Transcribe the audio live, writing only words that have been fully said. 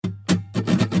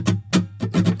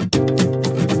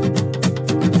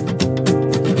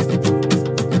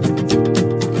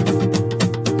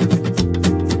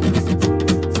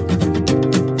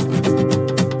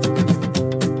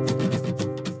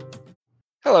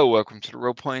Hello, welcome to the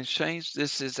Role Playing Exchange.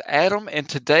 This is Adam, and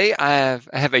today I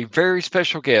have a very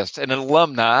special guest, an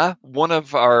alumni, one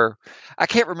of our, I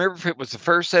can't remember if it was the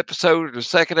first episode or the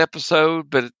second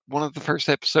episode, but one of the first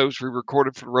episodes we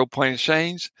recorded for the Role Playing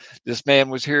Exchange. This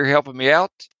man was here helping me out,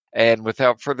 and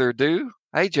without further ado,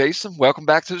 hey Jason, welcome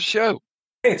back to the show.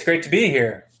 Hey, it's great to be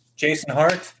here. Jason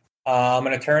Hart. I'm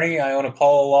an attorney. I own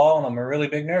Apollo Law, and I'm a really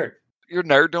big nerd. You're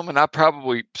nerddom, and I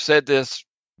probably said this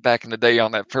back in the day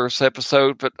on that first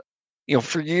episode, but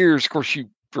for years, of course, you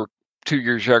were 2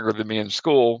 years younger than me in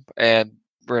school, and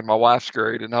we're in my wife's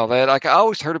grade and all that. Like, I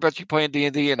always heard about you playing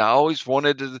D&D, and I always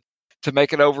wanted to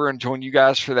make it over and join you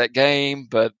guys for that game,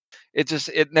 but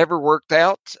it never worked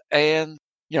out. And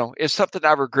it's something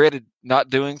I regretted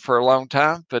not doing for a long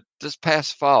time. But this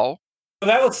past fall, so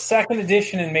that was second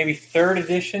edition and maybe third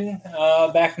edition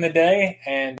back in the day,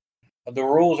 and the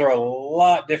rules are a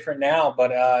lot different now,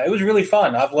 but it was really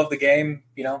fun. I've loved the game,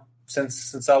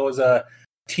 since I was a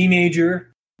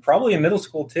teenager, probably in middle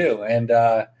school too. And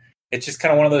it's just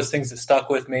kind of one of those things that stuck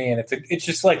with me. And it's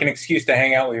just like an excuse to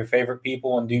hang out with your favorite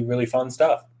people and do really fun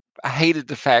stuff. I hated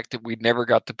the fact that we never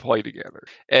got to play together.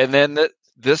 And then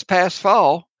this past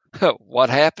fall, what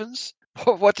happens?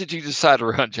 What did you decide to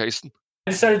run, Jason?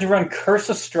 I decided to run Curse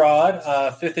of Strahd,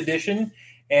 5th edition.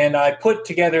 And I put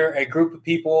together a group of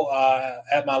people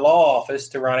at my law office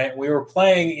to run it. We were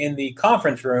playing in the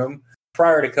conference room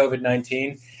prior to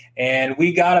COVID-19. And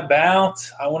we got about,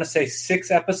 I want to say,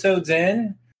 6 episodes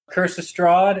in Curse of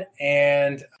Strahd.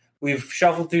 And we've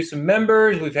shuffled through some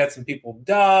members. We've had some people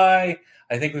die.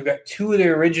 I think we've got 2 of the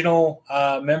original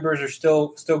members are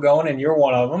still going, and you're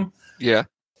one of them. Yeah.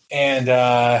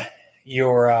 And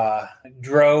your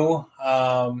Drow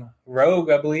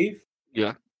Rogue, I believe.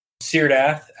 Yeah.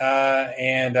 Seardath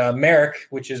and Merrick,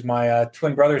 which is my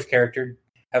twin brother's character,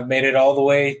 have made it all the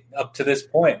way up to this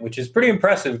point, which is pretty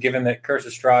impressive given that Curse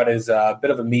of Strahd is a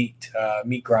bit of a meat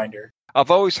grinder.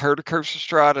 I've always heard of Curse of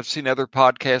Strahd. I've seen other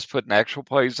podcasts putting actual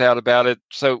plays out about it.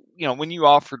 So, when you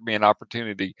offered me an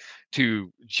opportunity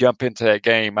to jump into that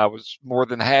game, I was more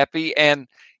than happy. And,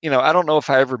 I don't know if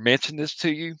I ever mentioned this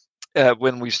to you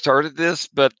when we started this,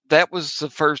 but that was the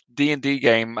first D&D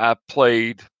game I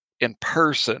played in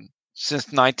person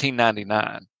since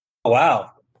 1999. Oh,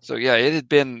 wow. So yeah, it had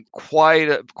been quite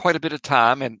a bit of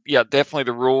time, and yeah, definitely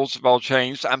the rules have all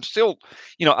changed. I'm still,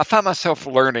 I find myself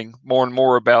learning more and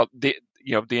more about D&D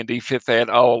 5th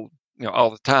Ed all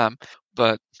the time.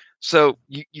 But so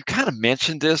you kind of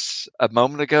mentioned this a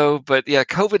moment ago, but yeah,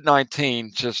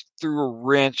 COVID-19 just threw a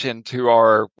wrench into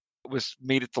our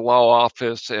meet at the law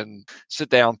office and sit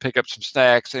down, pick up some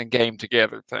snacks, and game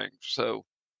together things. So.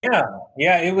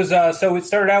 Yeah, it was. So it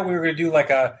started out, we were going to do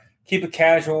like keep it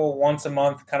casual, once a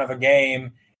month kind of a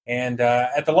game. And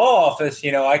at the law office,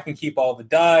 I can keep all the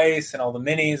dice and all the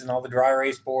minis and all the dry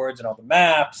erase boards and all the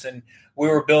maps. And we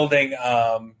were building,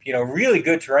 really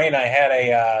good terrain. I had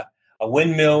a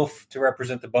windmill to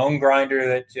represent the bone grinder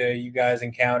that you guys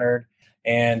encountered,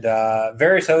 and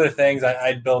various other things.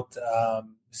 I'd built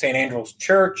St. Andrew's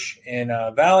Church in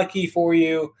Valaki for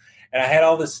you, and I had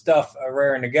all this stuff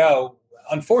raring to go.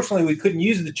 Unfortunately, we couldn't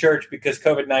use the church because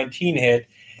COVID-19 hit,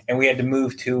 and we had to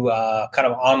move to kind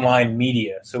of online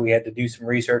media. So we had to do some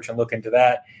research and look into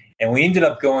that. And we ended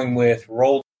up going with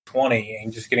Roll20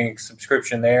 and just getting a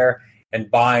subscription there and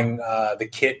buying the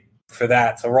kit for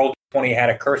that. So Roll20 had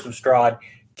a Curse of Strahd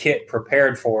kit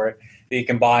prepared for it that you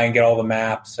can buy and get all the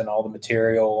maps and all the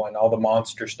material and all the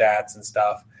monster stats and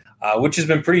stuff, which has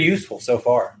been pretty useful so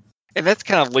far. And that's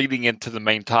kind of leading into the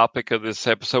main topic of this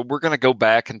episode. We're going to go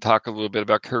back and talk a little bit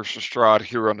about Curse of Strahd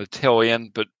here on the tail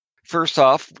end. But first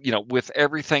off, with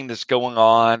everything that's going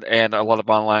on and a lot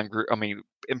of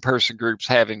in-person groups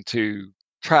having to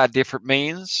try different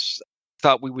means,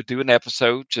 thought we would do an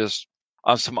episode just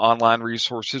on some online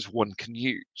resources one can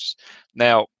use.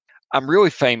 Now, I'm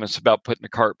really famous about putting the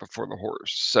cart before the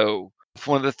horse. So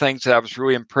one of the things that I was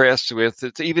really impressed with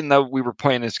is, even though we were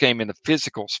playing this game in a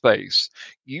physical space,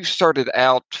 you started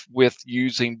out with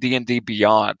using D&D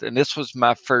Beyond, and this was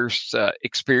my first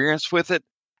experience with it.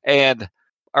 And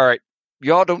all right,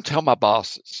 y'all don't tell my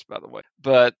bosses, by the way,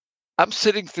 but I'm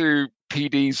sitting through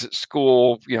PDs at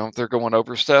school, they're going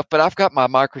over stuff, but I've got my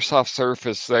Microsoft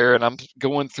Surface there, and I'm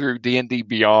going through D&D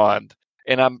Beyond,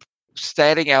 and I'm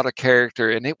statting out a character,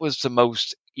 and it was the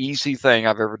most easy thing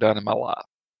I've ever done in my life.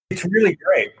 It's really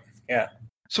great. Yeah.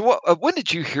 So when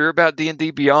did you hear about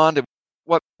D&D Beyond, and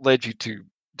what led you to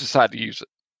decide to use it?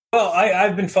 Well,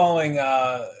 I've been following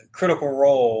Critical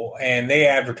Role, and they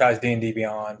advertise D&D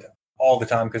Beyond all the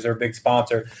time because they're a big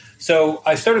sponsor. So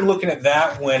I started looking at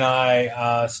that when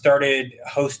I started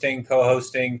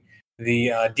co-hosting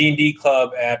the D&D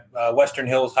club at Western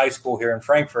Hills High School here in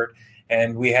Frankfurt,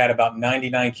 and we had about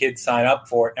 99 kids sign up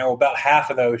for it. Now, about half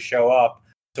of those show up.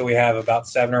 So we have about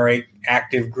 7 or 8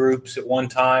 active groups at one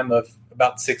time of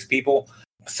about 6 people.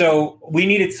 So we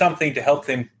needed something to help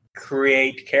them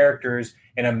create characters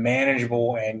in a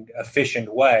manageable and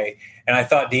efficient way. And I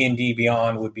thought D&D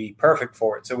Beyond would be perfect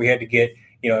for it. So we had to get,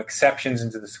 exceptions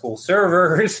into the school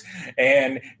servers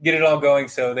and get it all going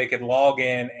so they could log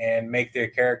in and make their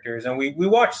characters. And we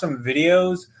watched some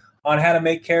videos on how to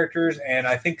make characters. And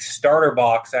I think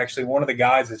Starterbox, actually, one of the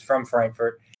guys is from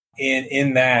Frankfurt,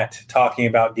 in that talking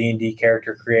about D&D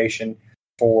character creation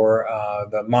for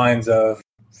the Minds of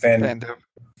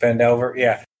Phandelver.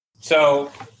 Yeah.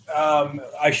 So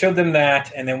I showed them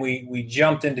that, and then we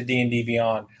jumped into D&D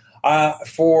Beyond.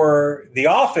 For The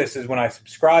Office is when I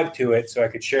subscribed to it, so I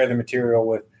could share the material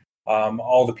with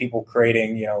all the people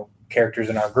creating, characters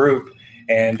in our group,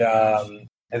 and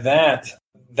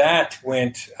that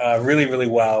went really, really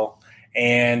well.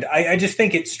 And I just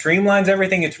think it streamlines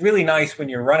everything. It's really nice when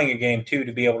you're running a game too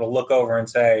to be able to look over and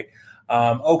say,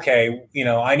 okay,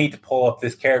 I need to pull up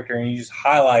this character, and you just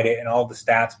highlight it, and all the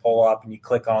stats pull up, and you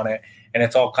click on it, and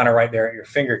it's all kind of right there at your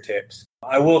fingertips.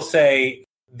 I will say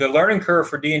the learning curve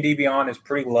for D&D Beyond is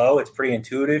pretty low. It's pretty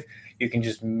intuitive. You can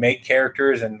just make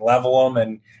characters and level them,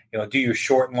 and do your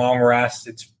short and long rests.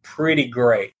 It's pretty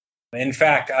great. In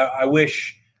fact, I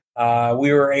wish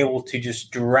we were able to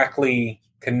just directly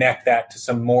connect that to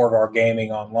some more of our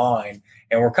gaming online,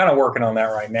 and we're kind of working on that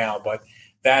right now. But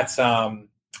that's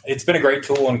it's been a great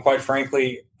tool, and quite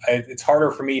frankly, it's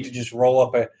harder for me to just roll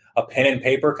up a pen and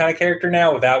paper kind of character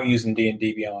now without using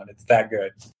D&D Beyond. It's that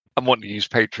good. I'm wanting to use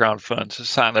Patreon funds to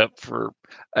sign up for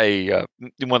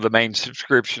one of the main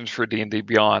subscriptions for D&D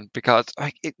Beyond, because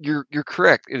you're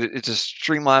correct. It just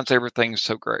streamlines everything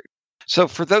so great. So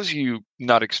for those of you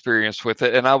not experienced with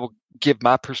it, and I will give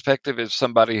my perspective as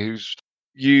somebody who's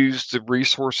used the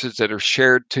resources that are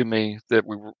shared to me that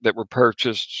were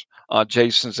purchased on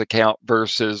Jason's account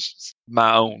versus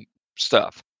my own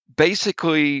stuff.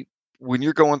 Basically, when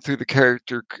you're going through the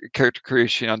character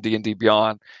creation on D&D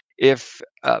Beyond, if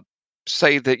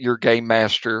say that your game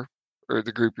master or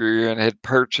the group you're in had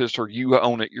purchased, or you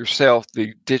own it yourself,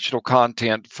 the digital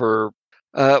content for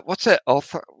what's that?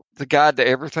 The guide to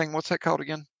everything. What's that called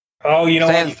again? Oh,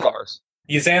 Xanthars.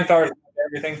 Xanthars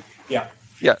everything. Yeah.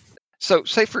 Yeah. So,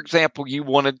 say for example, you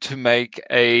wanted to make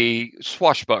a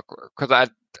swashbuckler, because I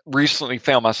recently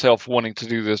found myself wanting to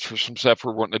do this for some stuff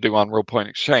we're wanting to do on Role Playing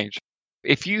Exchange.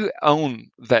 If you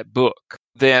own that book,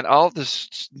 then all the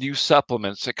new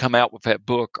supplements that come out with that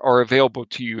book are available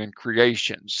to you in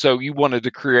creation. So you wanted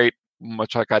to create,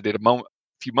 much like I did a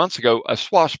few months ago, a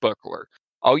swashbuckler.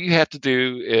 All you have to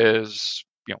do is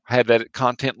have that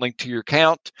content linked to your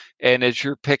account, and as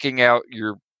you're picking out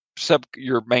your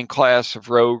main class of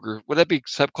rogue, or would that be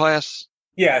subclass?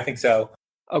 Yeah, I think so.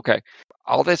 Okay,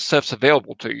 all that stuff's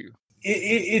available to you.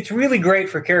 It's really great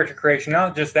for character creation.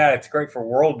 Not just that, it's great for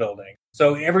world building.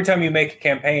 So every time you make a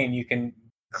campaign, you can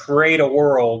create a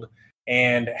world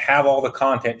and have all the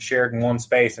content shared in one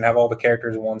space, and have all the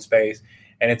characters in one space.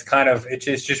 And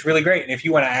it's just really great. And if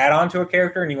you want to add on to a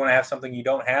character and you want to have something you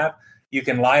don't have, you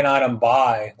can line item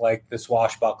buy, like the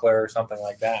swashbuckler or something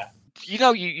like that.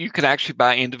 You can actually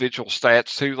buy individual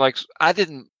stats too. Like, I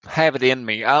didn't have it in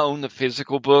me. I own the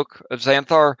physical book of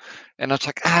Xanthar, and I was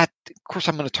like, of course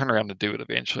I'm going to turn around and do it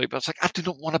eventually. But I was like, I do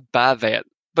not want to buy that.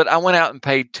 But I went out and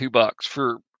paid $2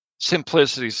 for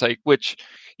simplicity's sake, which,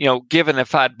 given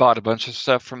if I'd bought a bunch of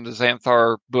stuff from the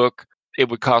Xanthar book, it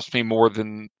would cost me more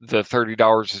than the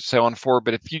 $30 it's selling for.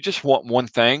 But if you just want one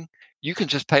thing, you can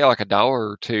just pay like $1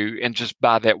 or $2 and just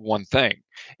buy that one thing,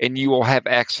 and you will have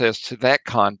access to that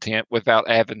content without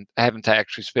having to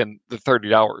actually spend the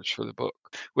 $30 for the book,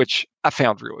 which I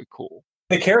found really cool.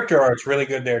 The character art's really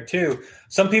good there too.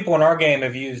 Some people in our game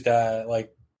have used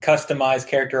like customized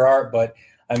character art, but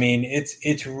I mean,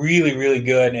 it's really, really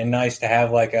good and nice to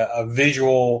have like a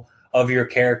visual of your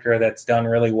character that's done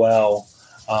really well.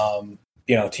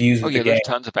 To use with the game. There's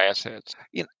tons of assets.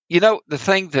 The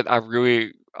thing that I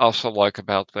really also like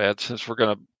about that, since we're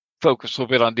going to focus a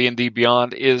little bit on D&D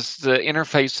Beyond, is the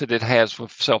interface that it has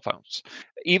with cell phones.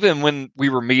 Even when we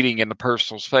were meeting in the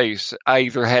personal space, I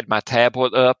either had my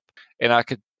tablet up, and I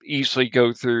could easily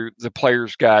go through the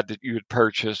player's guide that you had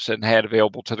purchased and had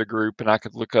available to the group, and I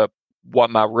could look up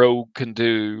what my rogue can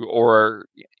do or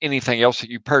anything else that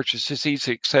you purchase. It's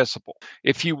easily accessible.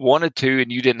 If you wanted to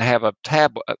and you didn't have a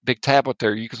big tablet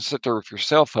there, you can sit there with your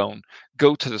cell phone,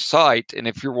 go to the site, and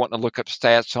if you're wanting to look up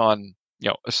stats on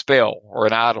a spell or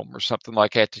an item or something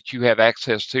like that you have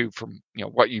access to from,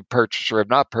 what you purchased or have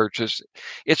not purchased.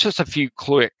 It's just a few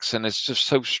clicks, and it's just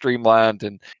so streamlined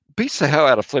and beats the hell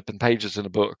out of flipping pages in a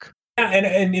book. Yeah,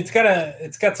 and it's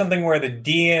got something where the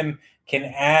DM can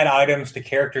add items to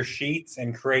character sheets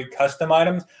and create custom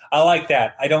items. I like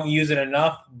that. I don't use it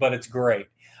enough, but it's great.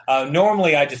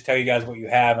 Normally, I just tell you guys what you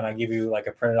have, and I give you like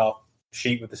a printed off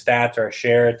sheet with the stats, or I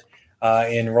share it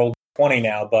in Roll20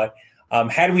 now. But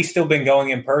had we still been going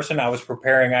in person, I was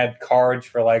preparing. I had cards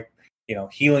for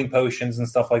healing potions and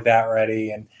stuff like that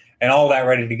ready, and all that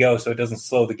ready to go, so it doesn't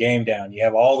slow the game down. You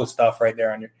have all the stuff right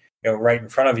there on your right in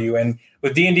front of you. And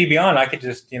with D&D Beyond, I could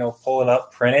just pull it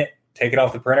up, print it, take it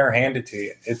off the printer, hand it to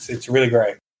you. It's really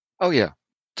great. Oh yeah,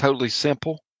 totally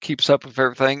simple, keeps up with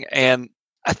everything, and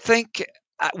I think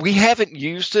we haven't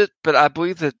used it, but I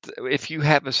believe that if you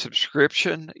have a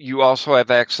subscription, you also have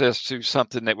access to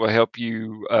something that will help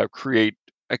you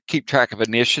keep track of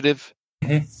initiative.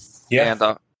 Mm-hmm. Yeah. And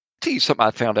tell you something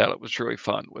I found out it was really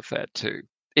fun with that too.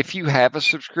 If you have a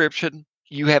subscription,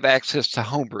 you have access to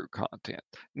homebrew content.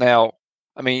 Now,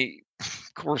 I mean,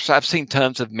 of course, I've seen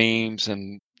tons of memes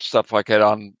and stuff like that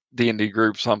on D&D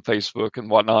groups on Facebook and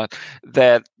whatnot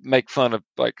that make fun of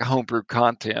like homebrew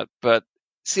content. But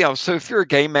so if you're a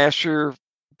game master,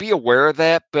 be aware of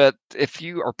that. But if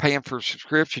you are paying for a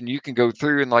subscription, you can go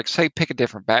through and pick a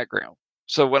different background.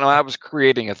 So when I was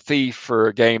creating a thief for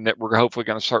a game that we're hopefully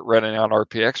going to start running on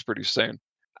RPX pretty soon,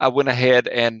 I went ahead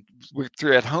and went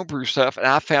through that homebrew stuff, and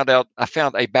I found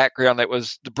a background that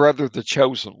was the brother of the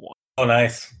chosen one. Oh,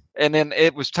 nice. And then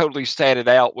it was totally statted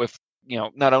out with,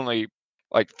 not only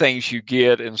like things you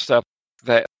get and stuff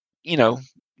that,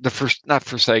 not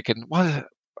Forsaken. What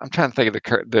I'm trying to think of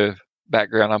the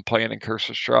background I'm playing in Curse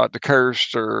of Strahd, the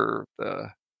Cursed or the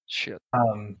shit.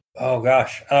 Oh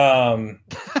gosh.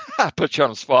 I put you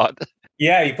on the spot.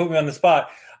 Yeah, you put me on the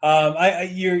spot.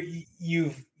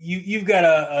 You've got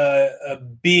a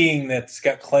being that's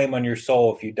got claim on your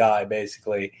soul if you die,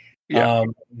 basically. Yeah.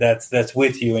 That's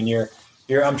with you, and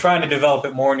I'm trying to develop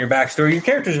it more in your backstory. Your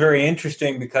character is very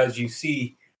interesting because you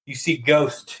see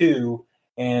ghosts too,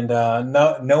 and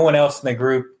no one else in the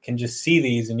group can just see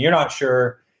these, and you're not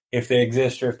sure if they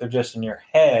exist or if they're just in your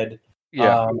head.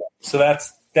 Yeah. So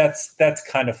that's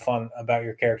kind of fun about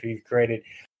your character you've created.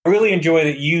 I really enjoy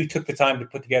that you took the time to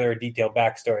put together a detailed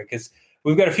backstory, because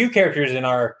we've got a few characters in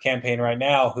our campaign right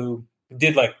now who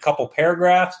did like a couple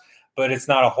paragraphs, but it's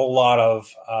not a whole lot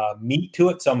of meat to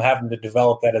it. So I'm having to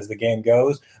develop that as the game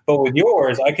goes. But with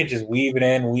yours, I could just weave it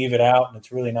in, weave it out, and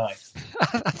it's really nice.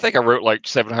 I think I wrote like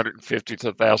 750 to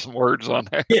 1,000 words on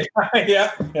there.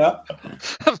 Yeah.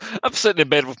 I'm sitting in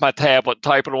bed with my tablet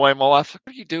typing away. My wife's like,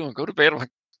 "What are you doing? Go to bed." I'm like,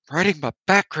 "Writing my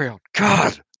background."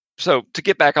 God. So to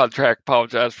get back on track,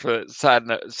 apologize for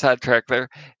the sidetrack there.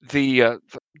 The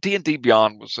D&D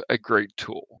Beyond was a great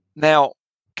tool. Now,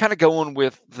 kind of going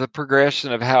with the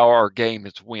progression of how our game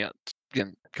has went.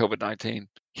 Again, COVID-19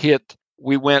 hit,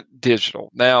 we went digital.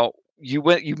 Now, you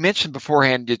mentioned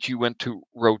beforehand that you went to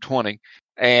Roll20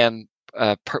 and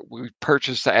we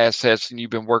purchased the assets, and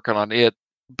you've been working on it.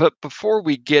 But before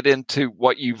we get into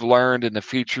what you've learned and the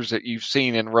features that you've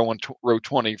seen in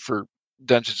Roll20 for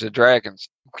Dungeons and Dragons,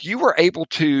 you were able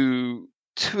to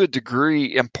a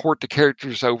degree, import the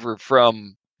characters over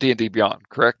from D&D Beyond,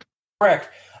 correct? Correct.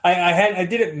 I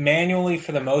did it manually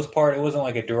for the most part. It wasn't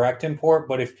like a direct import,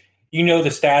 but if you know the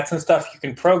stats and stuff, you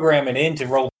can program it into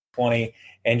Roll20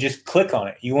 and just click on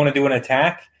it. You want to do an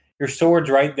attack, your sword's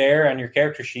right there on your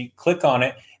character sheet. Click on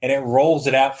it, and it rolls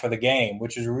it out for the game,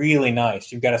 which is really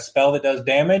nice. You've got a spell that does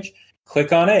damage.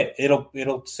 Click on it.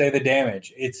 It'll say the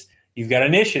damage. You've got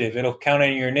initiative. It'll count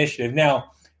on your initiative.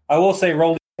 Now, I will say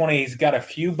Roll20's got a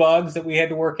few bugs that we had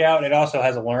to work out. It also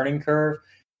has a learning curve.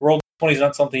 Roll20 is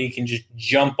not something you can just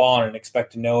jump on and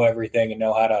expect to know everything and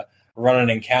know how to run an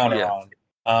encounter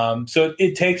on. So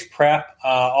it takes prep.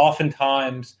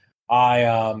 Oftentimes,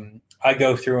 I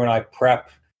go through and I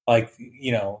prep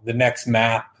the next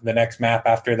map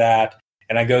after that,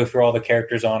 and I go through all the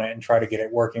characters on it and try to get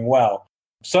it working well.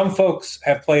 Some folks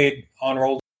have played on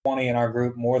Roll20 in our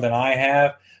group more than I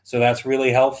have, so that's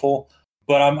really helpful.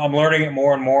 But I'm learning it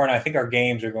more and more, and I think our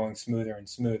games are going smoother and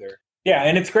smoother. Yeah,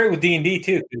 and it's great with D&D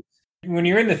too. When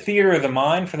you're in the theater of the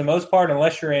mind, for the most part,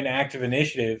 unless you're in active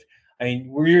initiative, I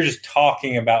mean, where you're just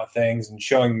talking about things and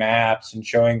showing maps and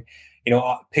showing,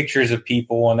 pictures of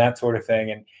people and that sort of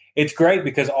thing. And it's great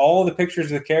because all of the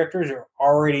pictures of the characters are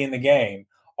already in the game.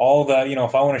 All the,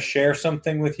 if I want to share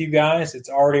something with you guys, it's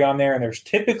already on there. And there's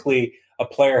typically a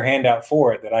player handout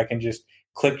for it that I can just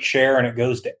click share and it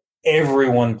goes to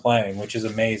everyone playing, which is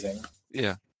amazing.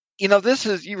 Yeah. This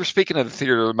is, you were speaking of the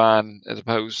theater of the mind as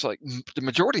opposed, like the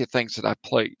majority of things that I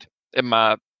played in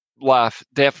my life,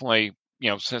 definitely,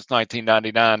 since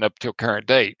 1999 up till current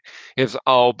date, has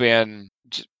all been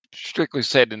strictly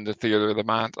set in the theater of the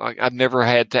mind. Like, I've never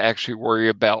had to actually worry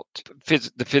about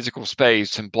the physical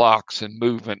space and blocks and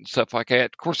movement and stuff like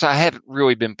that. Of course, I haven't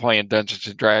really been playing Dungeons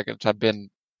and Dragons. I've been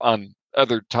on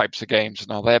other types of games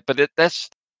and all that, but it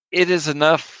is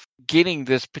enough getting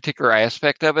this particular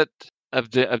aspect of it, of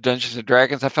Dungeons and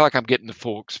Dragons. I feel like I'm getting the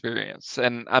full experience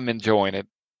and I'm enjoying it.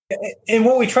 And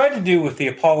what we tried to do with the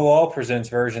Apollo All Presents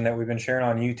version that we've been sharing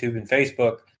on YouTube and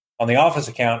Facebook on the Office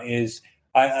account is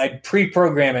I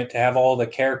pre-program it to have all the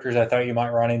characters I thought you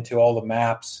might run into, all the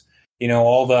maps,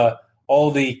 all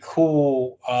the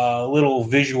cool little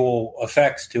visual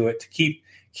effects to it to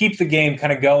keep the game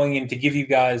kind of going and to give you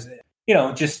guys,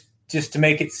 just to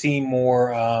make it seem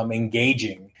more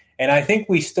engaging. And I think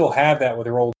we still have that with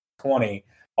Roll20,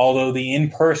 although the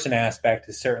in-person aspect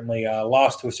is certainly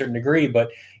lost to a certain degree.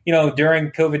 But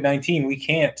during COVID-19, we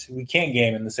can't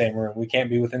game in the same room. We can't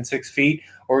be within 6 feet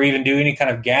or even do any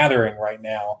kind of gathering right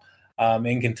now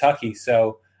in Kentucky.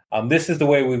 So this is the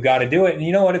way we've got to do it. And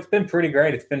you know what? It's been pretty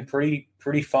great. It's been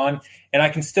pretty fun. And I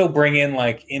can still bring in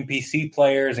like NPC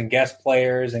players and guest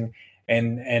players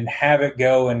and have it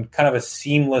go in kind of a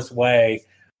seamless way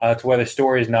to where the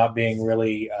story is not being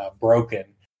really broken.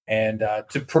 And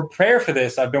to prepare for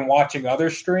this, I've been watching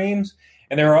other streams,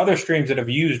 and there are other streams that have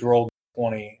used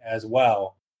Roll20 as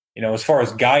well. As far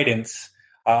as guidance,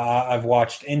 I've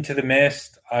watched Into the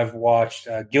Mist. I've watched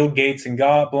Guild Gates and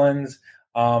Goblins.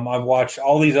 I've watched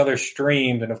all these other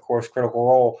streams and, of course, Critical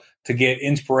Role to get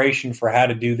inspiration for how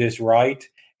to do this right.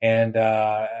 And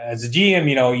as a GM,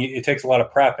 it takes a lot of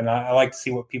prep, and I like to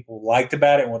see what people liked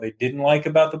about it and what they didn't like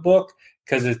about the book,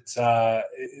 because it's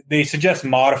they suggest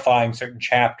modifying certain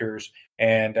chapters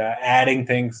and adding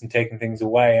things and taking things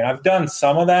away. And I've done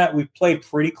some of that. We've played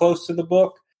pretty close to the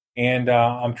book, and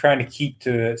I'm trying to keep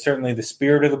to certainly the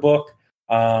spirit of the book.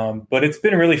 But it's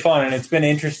been really fun, and it's been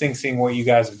interesting seeing what you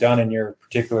guys have done in your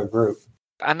particular group.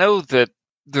 I know that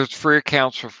there's free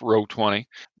accounts for Roll20,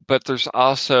 but there's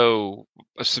also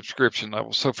a subscription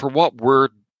level. So for what we're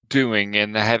doing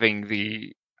and having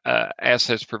the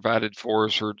assets provided for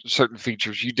us or certain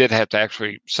features, you did have to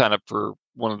actually sign up for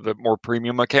one of the more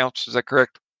premium accounts. Is that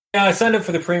correct? Yeah, I signed up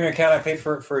for the premium account. I paid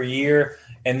for it for a year,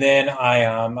 and then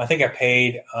I think I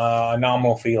paid a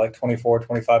nominal fee, like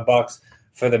 $25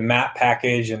 for the map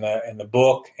package and the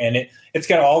book, and it's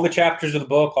got all the chapters of the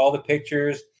book, all the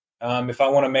pictures. If I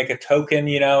want to make a token,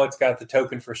 it's got the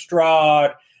token for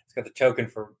Strahd, it's got the token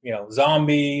for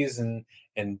zombies and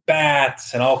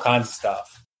bats and all kinds of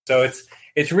stuff. So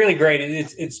it's really great.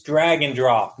 It's drag and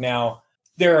drop. Now,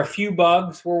 there are a few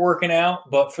bugs we're working out,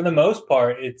 but for the most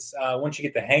part, it's once you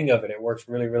get the hang of it, it works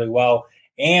really, really well.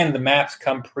 And the maps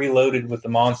come preloaded with the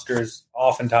monsters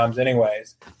oftentimes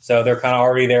anyways. So they're kind of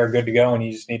already there, good to go, and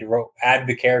you just need to add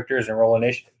the characters and roll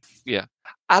initiative. Yeah.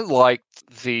 I liked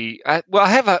I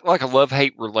have a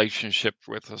love-hate relationship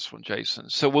with this one, Jason.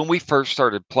 So when we first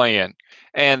started playing,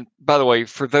 and by the way,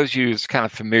 for those of you who's kind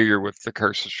of familiar with the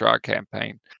Curse of Strahd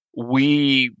campaign,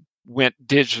 we went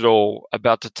digital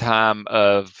about the time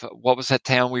of, what was that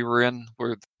town we were in?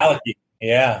 Vallaki.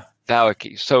 Yeah.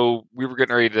 Vallaki. So we were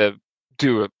getting ready to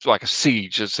do a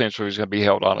siege, essentially, was going to be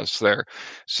held on us there.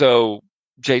 So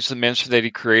Jason mentioned that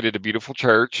he created a beautiful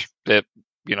church that,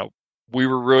 we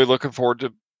were really looking forward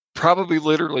to probably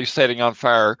literally setting on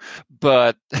fire,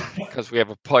 but because we have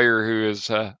a player who is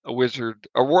a wizard.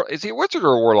 Is he a wizard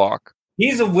or a warlock?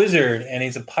 He's a wizard, and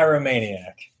he's a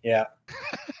pyromaniac. Yeah.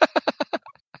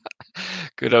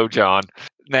 Good old John.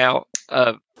 Now,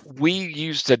 we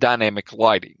used the dynamic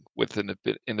lighting in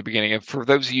the beginning. And for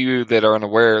those of you that are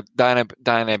unaware,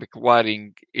 dynamic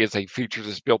lighting is a feature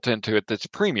that's built into it that's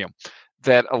premium,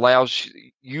 that allows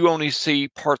you only see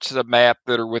parts of the map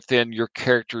that are within your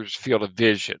character's field of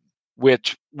vision,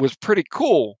 which was pretty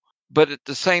cool. But at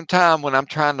the same time, when I'm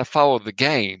trying to follow the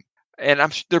game, and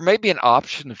there may be an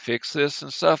option to fix this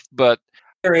and stuff, but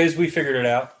there is. We figured it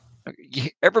out.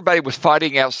 Everybody was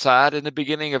fighting outside in the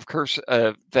beginning of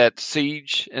that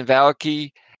siege in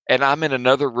Vallaki, and I'm in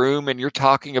another room, and you're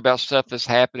talking about stuff that's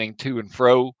happening to and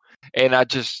fro, and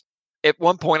at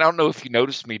one point, I don't know if you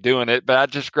noticed me doing it, but I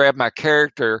just grabbed my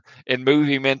character and move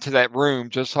him into that room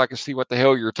just so I could see what the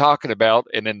hell you're talking about,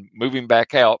 and then move him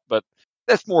back out. But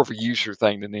that's more of a user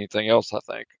thing than anything else, I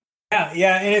think.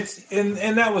 Yeah,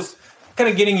 and that was kind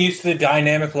of getting used to the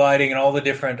dynamic lighting and all the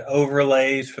different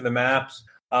overlays for the maps.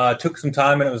 Took some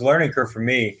time, and it was a learning curve for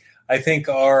me. I think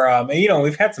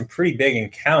we've had some pretty big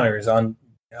encounters on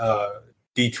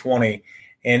D20,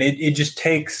 and it just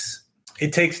takes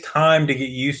it takes time to get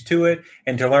used to it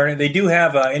and to learn it. They do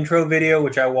have an intro video,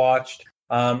 which I watched,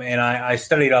 and I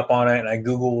studied up on it, and I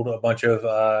Googled a bunch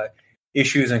of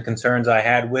issues and concerns I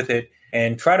had with it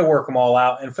and try to work them all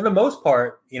out. And for the most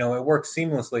part, it works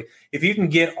seamlessly. If you can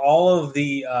get all of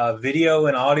the video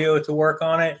and audio to work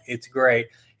on it, it's great.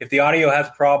 If the audio has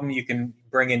a problem, you can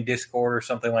bring in Discord or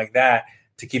something like that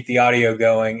to keep the audio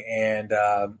going and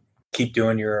keep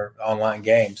doing your online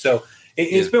game. So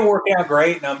it's been working out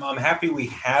great, and I'm happy we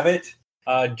have it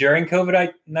during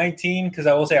COVID-19, because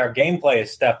I will say our gameplay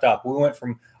has stepped up. We went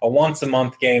from a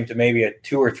once-a-month game to maybe a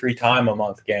 2 or 3 time a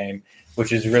month game,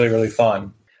 which is really, really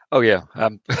fun. Oh, yeah.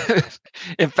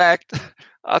 In fact,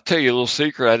 I'll tell you a little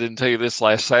secret. I didn't tell you this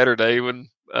last Saturday when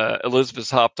Elizabeth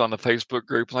hopped on the Facebook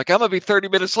group. Like, I'm going to be 30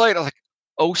 minutes late. I was like,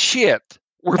 oh, shit.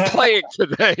 We're playing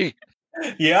today.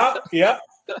 Yeah.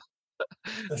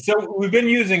 So we've been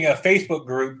using a Facebook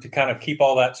group to kind of keep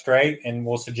all that straight, and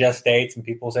we'll suggest dates, and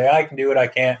people say, I can do it, I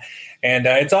can't. And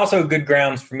it's also good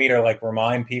grounds for me to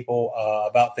remind people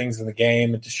about things in the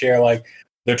game and to share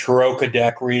the Tarokka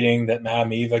deck reading that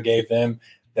Madame Eva gave them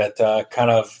that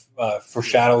kind of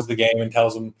foreshadows the game and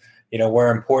tells them,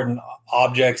 where important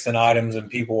objects and items and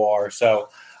people are. So,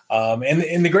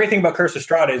 and the great thing about Curse of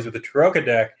Strahd is with the Tarokka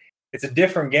deck, it's a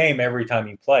different game every time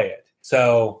you play it.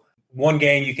 So one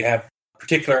game you can have a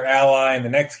particular ally, and the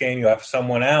next game you have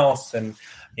someone else, and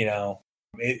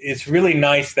it's really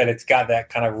nice that it's got that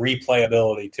kind of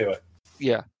replayability to it.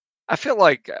 Yeah, I feel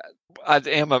like I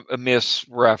am amiss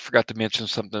where I forgot to mention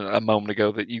something a moment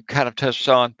ago that you kind of touched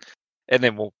on, and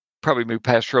then we'll probably move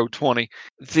past Road 20.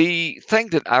 The thing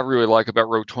that I really like about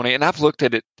Road 20, and I've looked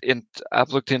at it, and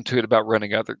I've looked into it about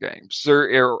running other games.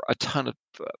 There are a ton of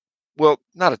well,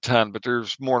 not a ton, but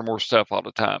there's more and more stuff all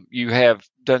the time. You have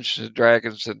Dungeons and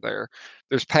Dragons in there.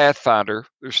 There's Pathfinder.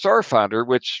 There's Starfinder,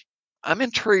 which I'm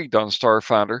intrigued on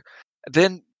Starfinder.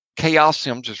 Then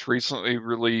Chaosium just recently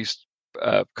released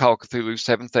Call of Cthulhu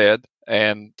 7th Ed,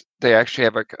 and they actually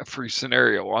have a free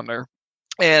scenario on there.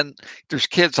 And there's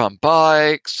kids on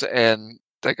bikes, and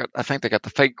I think they got the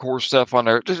Fate Core stuff on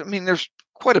there. There's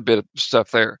quite a bit of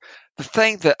stuff there. The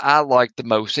thing that I like the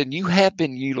most, and you have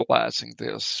been utilizing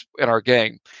this in our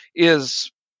game, is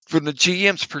from the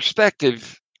GM's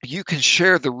perspective, you can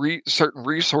share the certain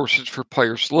resources for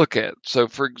players to look at. So,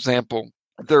 for example,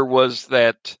 there was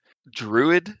that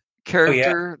druid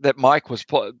character that Mike was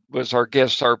our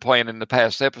guest star playing in the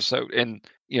past episode, and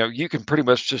you can pretty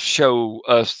much just show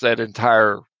us that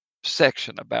entire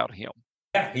section about him.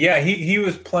 Yeah, he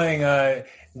was playing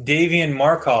Davian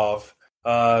Markov,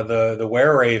 the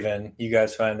Were-Raven, you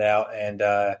guys find out, and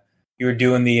you were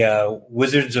doing the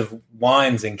Wizards of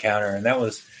Wines encounter, and that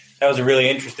was really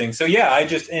interesting. So yeah,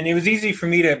 and it was easy for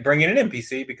me to bring in an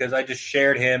NPC because I just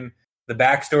shared him the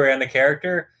backstory on the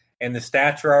character, and the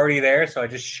stats were already there, so I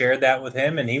just shared that with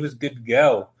him, and he was good to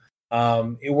go.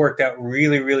 It worked out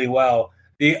really, really well.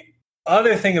 The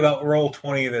other thing about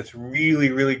Roll20 that's really,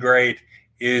 really great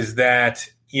is that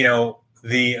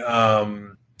the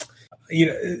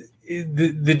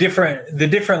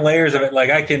different layers of it. Like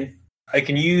I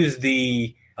can use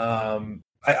the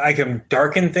I can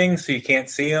darken things so you can't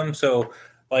see them. So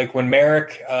like when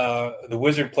Merrick, the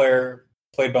wizard player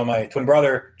played by my twin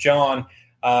brother John,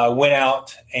 went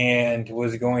out and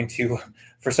was going to,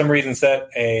 for some reason,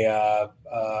 set an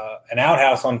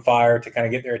outhouse on fire to kind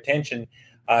of get their attention.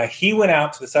 He went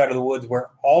out to the side of the woods where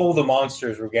all the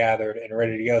monsters were gathered and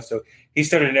ready to go. So he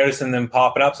started noticing them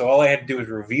popping up. So all I had to do was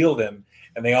reveal them,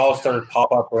 and they all started to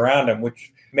pop up around him,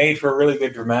 which made for a really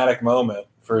good dramatic moment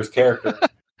for his character.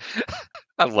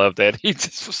 I love that. He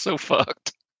just was so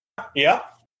fucked. Yeah.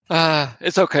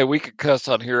 It's okay. We could cuss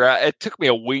on here. It took me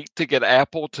a week to get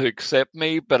Apple to accept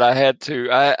me, but I had to.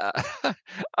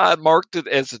 I marked it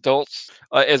as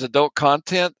as adult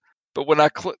content. But when I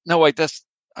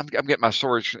I'm getting my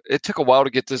storage. It took a while to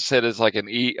get this set as like an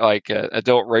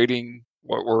adult rating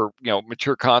or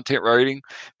mature content rating.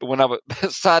 But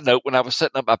side note, when I was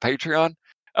setting up my Patreon,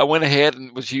 I went ahead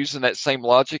and was using that same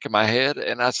logic in my head,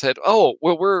 and I said, "Oh,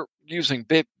 well, we're using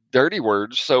big dirty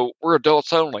words, so we're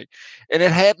adults only," and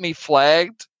it had me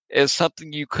flagged as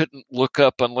something you couldn't look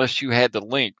up unless you had the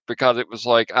link, because it was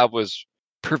like I was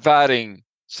providing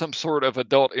some sort of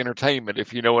adult entertainment,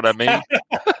 if you know what I mean.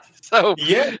 So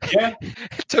yeah,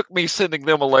 it took me sending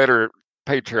them a letter at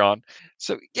Patreon.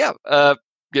 So yeah,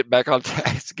 get back on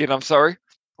task again. I'm sorry.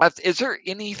 Is there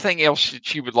anything else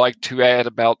that you would like to add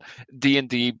about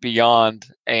D&D Beyond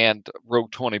and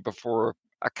Rogue20 before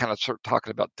I kind of start talking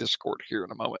about Discord here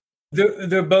in a moment?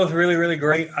 They're both really, really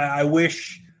great. I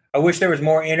wish there was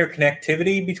more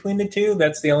interconnectivity between the two.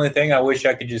 That's the only thing. I wish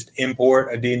I could just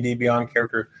import a D&D Beyond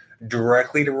character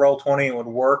directly to Roll20, it would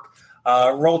work.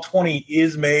 Roll20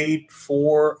 is made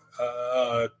for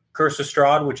Curse of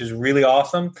Strahd, which is really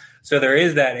awesome. So there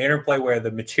is that interplay where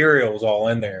the material is all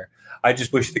in there. I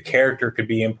just wish the character could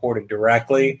be imported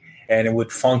directly and it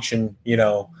would function,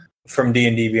 from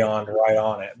D&D Beyond right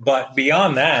on it. But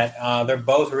beyond that, they're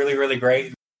both really, really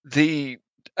great. The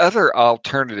other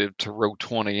alternative to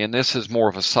Roll20, and this is more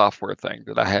of a software thing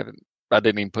that I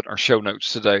didn't even put in our show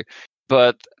notes today,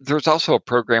 but there's also a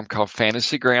program called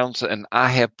Fantasy Grounds, and I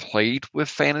have played with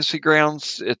Fantasy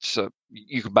Grounds.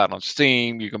 You can buy it on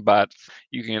Steam, you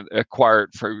can acquire it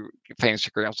through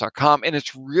fantasygrounds.com, and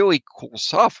it's really cool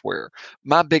software.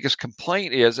 My biggest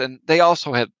complaint is, and they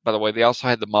also had the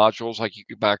modules, like you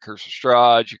could buy Curse of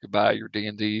Strahd, you could buy your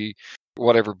D&D,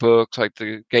 whatever books, like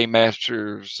the Game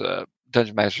Masters,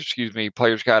 Dungeon Masters,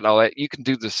 Player's Guide, and all that. You can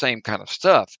do the same kind of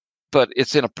stuff, but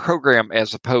it's in a program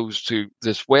as opposed to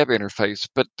this web interface.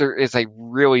 But there is a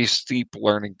really steep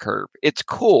learning curve. It's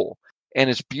cool and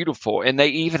it's beautiful. And they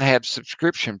even have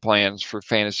subscription plans for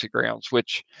Fantasy Grounds,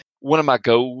 which one of my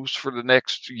goals for the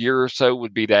next year or so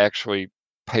would be to actually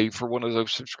pay for one of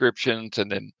those subscriptions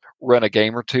and then run a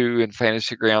game or two in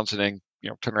Fantasy Grounds and then,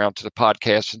 turn around to the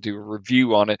podcast and do a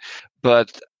review on it.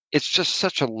 But it's just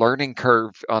such a learning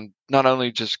curve on not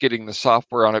only just getting the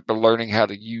software on it, but learning how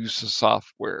to use the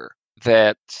software,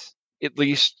 that at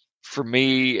least for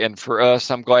me and for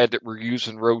us, I'm glad that we're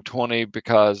using Roll20,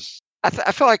 because I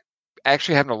feel like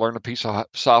actually having to learn a piece of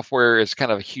software is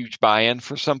kind of a huge buy-in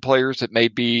for some players. It may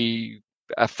be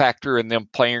a factor in them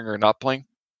playing or not playing.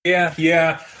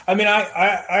 Yeah. I mean,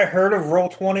 I heard of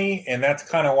Roll20, and that's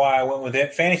kind of why I went with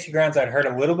it. Fantasy Grounds I'd heard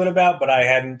a little bit about, but I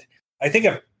hadn't. I think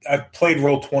I've played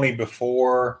Roll20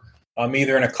 before,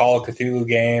 either in a Call of Cthulhu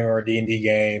game or a D&D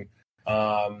game,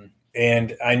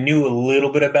 and I knew a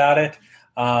little bit about it.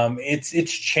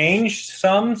 It's changed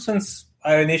some since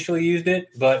I initially used it,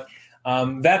 but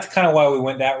that's kind of why we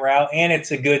went that route. And it's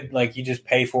a good, you just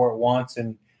pay for it once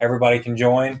and everybody can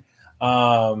join.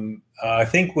 I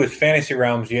think with Fantasy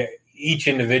Realms, each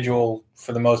individual,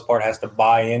 for the most part, has to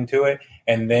buy into it,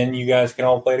 and then you guys can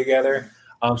all play together.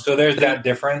 So there's that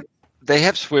difference. They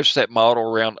have switched that model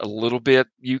around a little bit.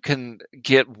 You can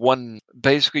get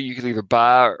basically you can either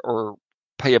buy or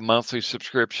pay a monthly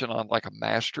subscription on like a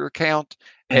master account.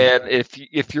 And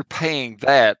if you're paying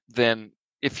that, then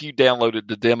if you downloaded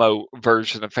the demo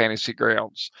version of Fantasy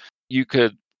Grounds, you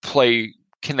could play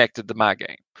connected to my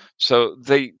game. So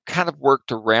they kind of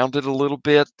worked around it a little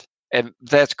bit, and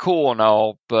that's cool and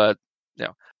all. But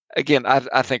again,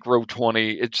 I think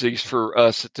Roll20, at least for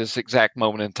us at this exact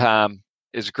moment in time,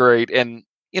 is great. And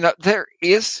you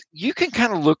can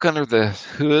kind of look under the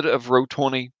hood of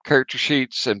Roll20 character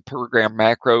sheets and program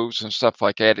macros and stuff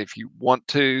like that if you want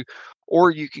to,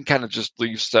 or you can kind of just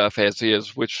leave stuff as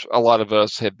is, which a lot of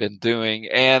us have been doing.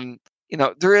 And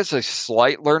there is a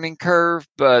slight learning curve,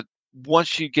 but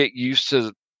once you get used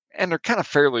to, and they're kind of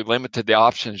fairly limited, the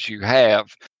options you have,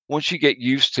 once you get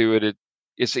used to it,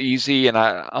 it's easy. And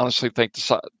I honestly think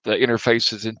the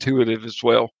interface is intuitive as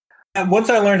well. And once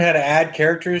I learned how to add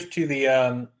characters to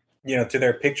the, to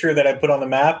their picture that I put on the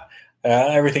map,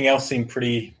 everything else seemed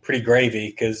pretty gravy,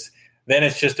 because then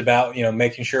it's just about,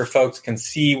 making sure folks can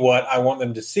see what I want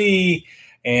them to see.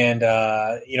 And,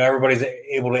 everybody's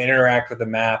able to interact with the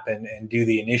map and do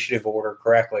the initiative order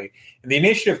correctly. And the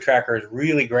initiative tracker is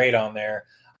really great on there.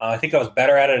 I think I was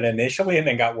better at it initially and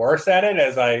then got worse at it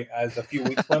as a few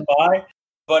weeks went by.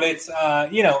 But it's,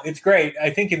 it's great.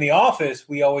 I think in the office,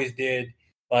 we always did,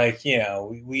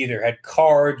 we either had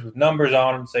cards with numbers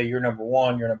on them, say you're number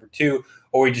 1, you're number 2,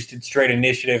 or we just did straight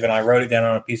initiative and I wrote it down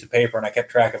on a piece of paper and I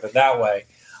kept track of it that way,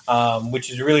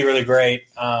 which is really, really great.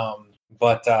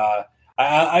 But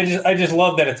I just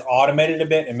love that it's automated a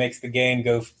bit and makes the game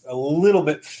go a little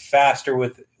bit faster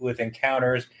with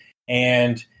encounters,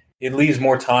 and it leaves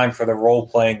more time for the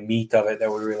role-playing meat of it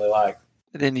that we really like.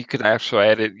 And then you could actually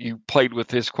add it. You played with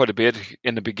this quite a bit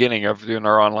in the beginning of doing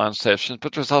our online sessions,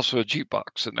 but there's also a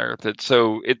jukebox in there.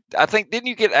 I think, didn't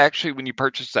you get actually, when you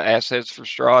purchased the assets for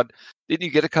Strahd, didn't you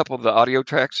get a couple of the audio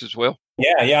tracks as well?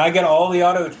 Yeah, I got all the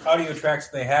audio tracks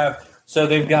they have. So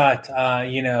they've got,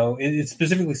 it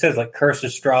specifically says like Curse of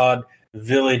Strahd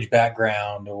village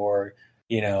background or,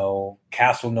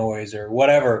 castle noise or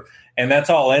whatever. And that's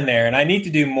all in there. And I need to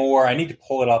do more. I need to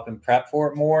pull it up and prep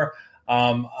for it more.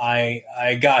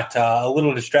 I got a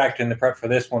little distracted in the prep for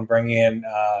this one, bringing in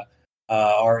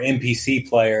our NPC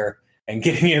player and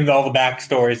getting him all the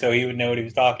backstory so he would know what he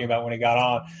was talking about when he got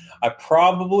on. I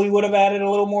probably would have added a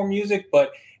little more music,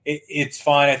 but it's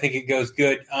fine. I think it goes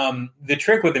good. The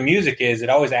trick with the music is it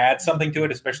always adds something to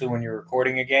it, especially when you're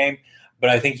recording a game. but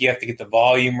I think you have to get the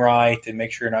volume right and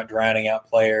make sure you're not drowning out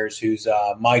players whose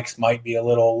mics might be a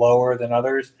little lower than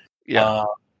others. Yeah.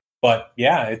 But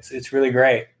yeah, it's really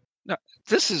great. Now,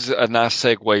 this is a nice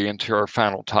segue into our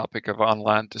final topic of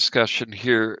online discussion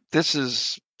here. This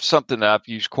is something that I've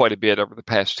used quite a bit over the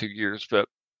past 2 years, but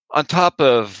on top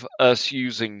of us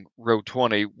using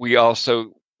Roll20, we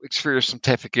also experienced some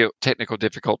technical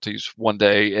difficulties one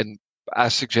day, and I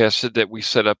suggested that we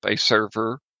set up a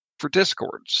server for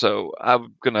Discord. So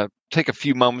I'm going to take a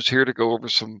few moments here to go over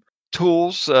some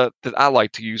tools that I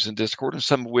like to use in Discord, and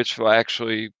some of which will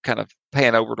actually kind of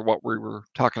pan over to what we were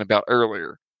talking about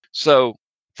earlier. So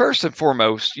first and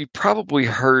foremost, you probably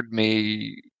heard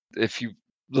me, if you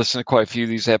listen to quite a few of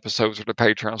these episodes or the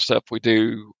Patreon stuff we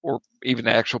do, or even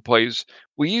the actual plays,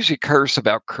 we usually curse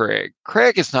about Craig.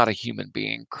 Craig is not a human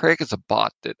being. Craig is a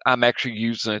bot that I'm actually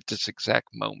using at this exact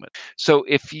moment. So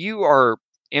if you are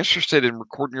interested in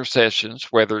recording your sessions,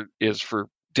 whether it is for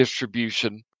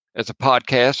distribution as a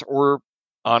podcast, or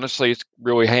honestly, it's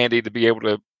really handy to be able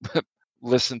to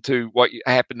listen to what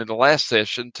happened in the last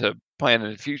session to plan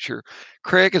in the future.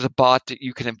 Craig is a bot that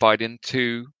you can invite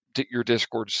into your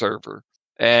Discord server,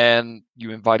 and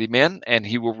you invite him in, and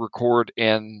he will record.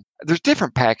 And there's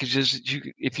different packages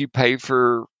that if you pay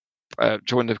for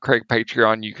join the Craig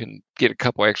Patreon, you can get a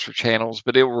couple extra channels,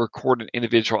 but it will record an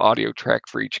individual audio track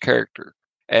for each character.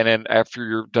 And then after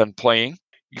you're done playing,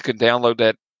 you can download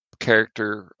that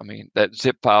that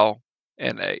zip file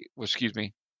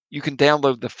you can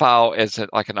download the file as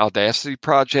like an Audacity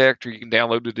project, or you can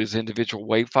download it as individual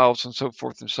WAV files and so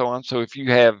forth and so on. So if you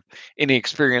have any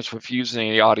experience with using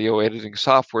any audio editing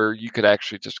software, you could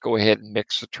actually just go ahead and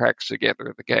mix the tracks together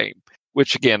in the game,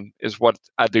 which again is what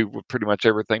I do with pretty much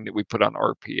everything that we put on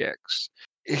RPX.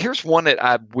 Here's one that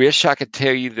I wish I could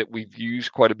tell you that we've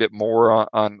used quite a bit more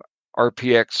on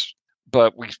RPX,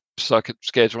 but we suck at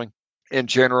scheduling in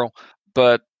general.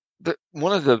 But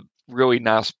one of the really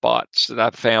nice bots that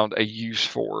I found a use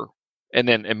for, and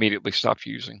then immediately stopped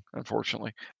using,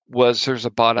 unfortunately, there's a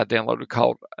bot I downloaded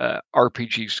called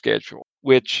RPG Schedule,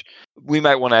 which we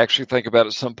might want to actually think about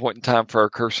at some point in time for our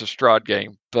Curse of Strahd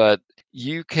game. But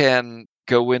you can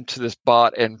go into this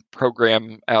bot and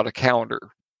program out a calendar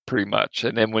pretty much.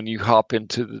 And then when you hop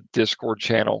into the Discord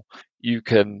channel, you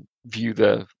can view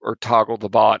or toggle the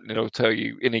bot, and it'll tell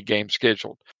you any game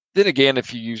scheduled. Then again,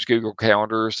 if you use Google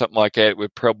Calendar or something like that, it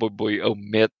would probably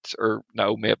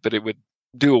but it would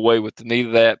do away with the need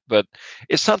of that. But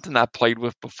it's something I played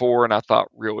with before, and I thought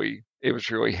it was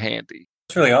really handy.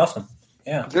 It's really awesome.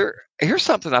 Yeah. Here's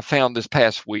something I found this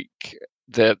past week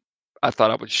that I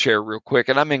thought I would share real quick,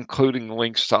 and I'm including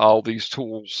links to all these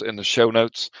tools in the show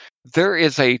notes. There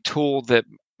is a tool that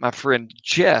my friend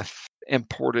Jeff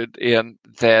imported in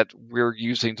that we're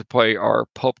using to play our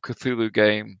Pulp Cthulhu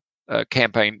game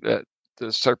campaign,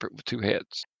 the Serpent with Two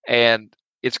Heads, and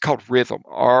it's called Rhythm,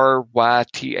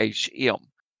 Rythm.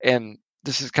 And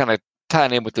this is kind of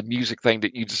tying in with the music thing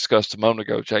that you discussed a moment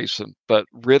ago, Jason. But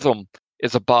Rhythm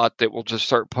is a bot that will just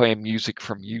start playing music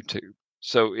from YouTube.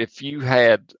 So if you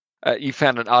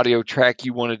found an audio track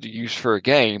you wanted to use for a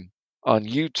game on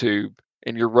YouTube,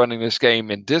 and you're running this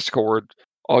game in Discord,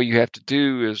 all you have to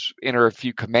do is enter a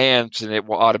few commands, and it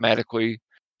will automatically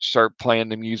start playing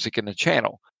the music in the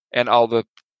channel, and all the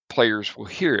players will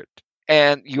hear it.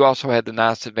 And you also had the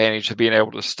nice advantage of being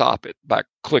able to stop it by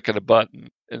clicking a button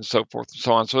and so forth and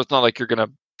so on. So it's not like you're going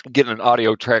to get an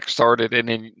audio track started and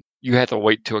then you have to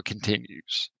wait till it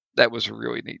continues. That was a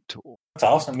really neat tool. That's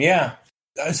awesome. Yeah.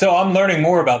 So I'm learning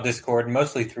more about Discord,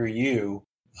 mostly through you.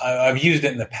 I've used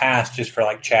it in the past just for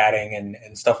like chatting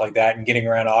and stuff like that, and getting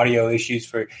around audio issues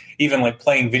for even like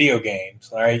playing video games.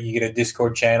 Right? You get a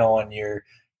Discord channel and you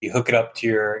hook it up to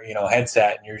your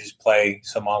headset, and you just play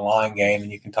some online game,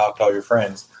 and you can talk to all your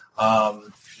friends.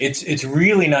 It's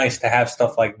really nice to have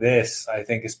stuff like this. I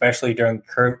think especially during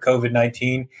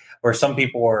COVID-19, where some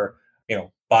people are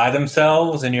by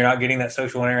themselves, and you're not getting that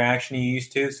social interaction you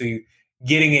used to. So you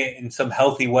getting it in some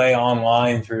healthy way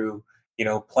online through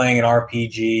playing an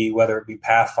RPG, whether it be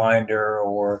Pathfinder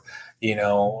or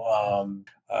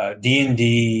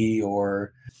D&D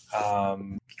or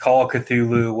Call of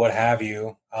Cthulhu, what have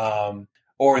you,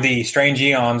 or the Strange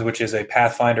Eons, which is a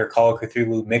Pathfinder Call of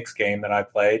Cthulhu mix game that I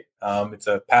played. It's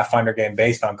a Pathfinder game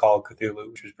based on Call of Cthulhu,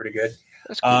 which was pretty good.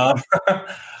 That's cool.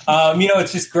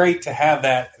 It's just great to have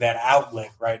that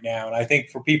outlet right now, and I think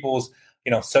for people's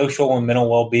social and mental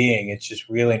well-being, it's just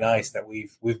really nice that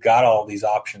we've got all these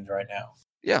options right now.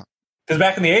 Yeah, because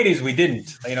back in the 80s we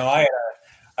didn't. I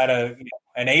had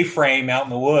an A-frame out in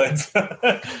the woods.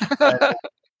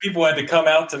 People had to come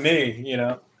out to me.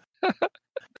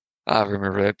 I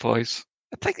remember that place.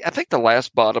 I think the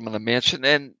last bot I'm going to mention,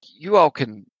 and you all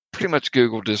can pretty much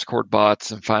Google Discord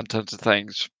bots and find tons of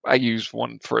things. I use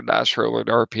one for a dice roller,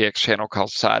 the RPX channel called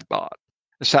Sidebot,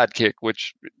 the Sidekick,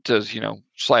 which does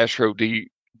slash row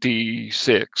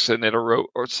D6 and then a row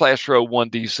or slash row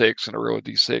 1D6 and a row of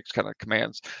D6 kind of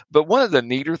commands. But one of the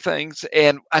neater things,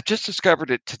 and I just discovered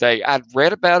it today. I'd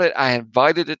read about it. I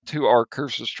invited it to our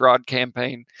Curse of Strahd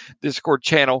campaign Discord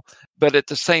channel, but at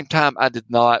the same time, I did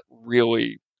not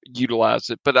really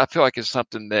utilize it. But I feel like it's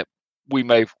something that we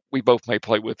both may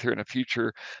play with here in the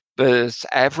future. But it's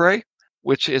Avray,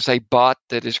 which is a bot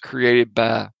that is created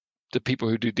by the people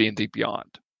who do D&D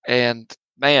Beyond. And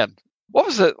man, what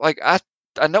was it like?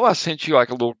 I know I sent you like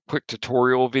a little quick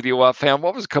tutorial video I found.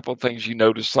 What was a couple of things you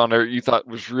noticed on there you thought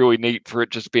was really neat for it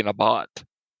just being a bot?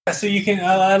 So you can,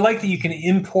 I like that you can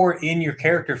import in your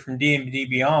character from D&D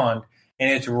Beyond,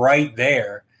 and it's right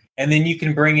there. And then you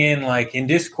can bring in, like in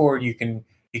Discord, you can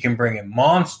bring in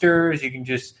monsters. You can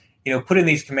just put in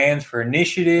these commands for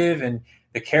initiative, and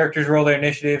the characters roll their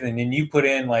initiative, and then you put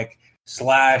in like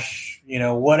slash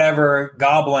whatever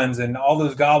goblins, and all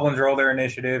those goblins roll their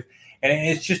initiative. And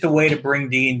it's just a way to bring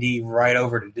D&D right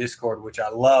over to Discord, which I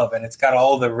love. And it's got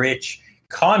all the rich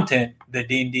content that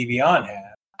D&D Beyond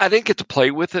has. I didn't get to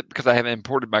play with it because I haven't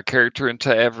imported my character into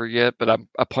Avray yet, but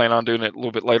I plan on doing it a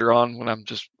little bit later on when I'm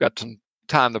just got some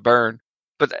time to burn.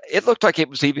 But it looked like it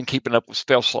was even keeping up with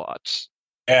spell slots.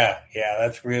 Yeah,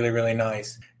 that's really, really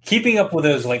nice. Keeping up with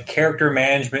those like character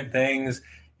management things,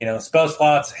 spell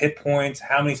slots, hit points,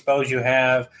 how many spells you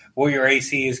have, what your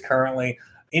AC is currently.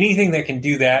 Anything that can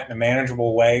do that in a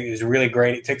manageable way is really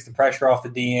great. It takes the pressure off the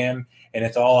DM, and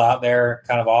it's all out there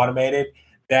kind of automated.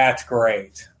 That's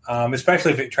great,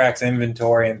 especially if it tracks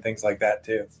inventory and things like that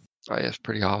too. Oh, yeah, it's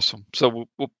pretty awesome. So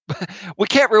we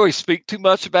can't really speak too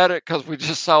much about it because we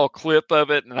just saw a clip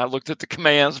of it, and I looked at the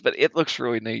commands, but it looks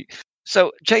really neat.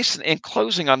 So, Jason, in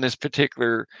closing on this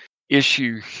particular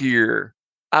issue here,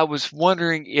 I was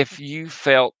wondering if you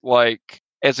felt like,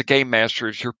 as a game master,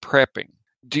 as you're prepping,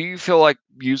 do you feel like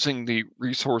using the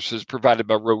resources provided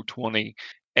by Roll20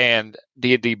 and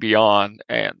D&D Beyond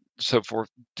and so forth,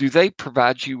 do they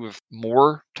provide you with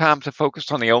more time to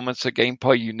focus on the elements of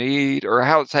gameplay you need, or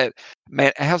how's that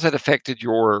affected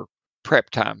your prep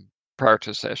time prior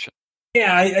to session?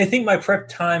 Yeah, I think my prep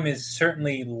time is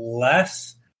certainly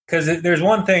less, because there's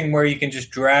one thing where you can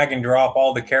just drag and drop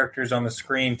all the characters on the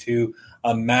screen to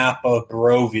a map of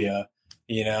Barovia,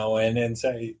 and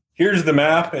say, here's the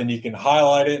map, and you can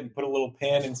highlight it and put a little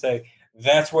pin and say,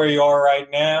 that's where you are right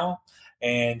now,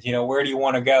 and, where do you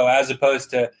want to go, as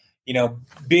opposed to,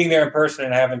 being there in person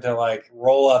and having to, like,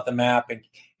 roll out the map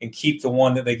and keep the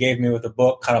one that they gave me with the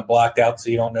book kind of blacked out so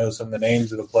you don't know some of the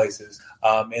names of the places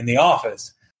in the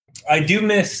office. I do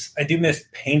miss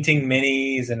painting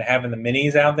minis and having the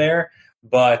minis out there.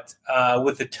 But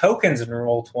with the tokens in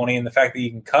Roll20 and the fact that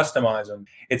you can customize them,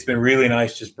 it's been really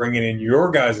nice just bringing in your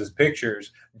guys'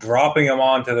 pictures, dropping them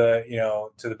onto the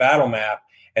to the battle map,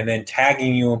 and then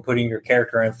tagging you and putting your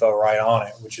character info right on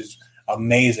it, which is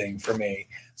amazing for me.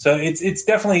 So it's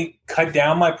definitely cut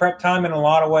down my prep time in a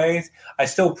lot of ways. I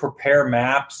still prepare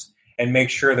maps and make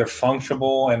sure they're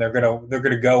functional and they're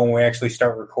gonna go when we actually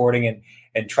start recording,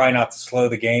 and try not to slow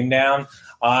the game down.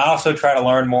 I also try to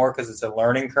learn more because it's a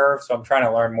learning curve. So I'm trying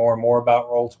to learn more and more about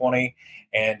Roll20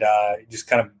 and just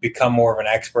kind of become more of an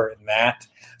expert in that.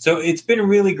 So it's been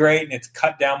really great, and it's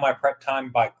cut down my prep time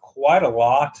by quite a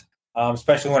lot,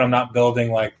 especially when I'm not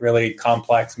building like really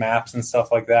complex maps and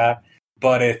stuff like that.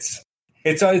 But it's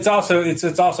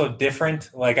also different.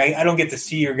 Like I don't get to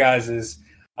see your guys's.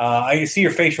 I see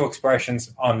your facial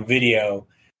expressions on video,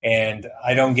 and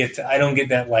I don't get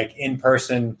that like in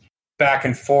person back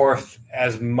and forth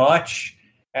as much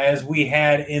as we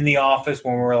had in the office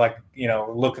when we were like,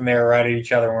 looking there right at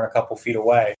each other and we're a couple feet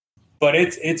away. But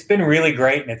it's been really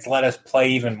great, and it's let us play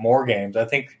even more games. I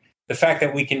think the fact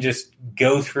that we can just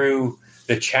go through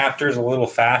the chapters a little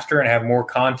faster and have more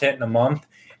content in a month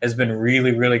has been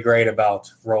really, really great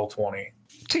about Roll20.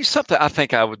 See, something I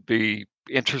think I would be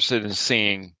interested in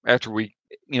seeing after we,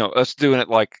 us doing it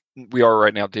like we are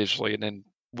right now digitally, and then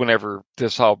whenever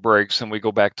this all breaks and we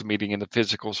go back to meeting in the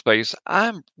physical space,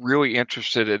 I'm really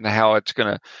interested in how it's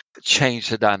going to change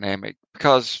the dynamic.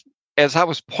 Because as I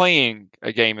was playing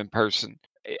a game in person,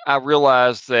 I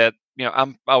realized that,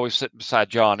 I'm always sitting beside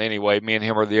John anyway. Me and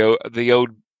him are the old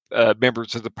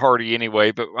members of the party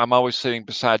anyway, but I'm always sitting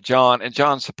beside John, and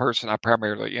John's the person I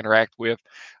primarily interact with.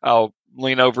 I'll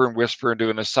lean over and whisper and do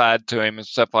an aside to him and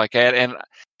stuff like that. And,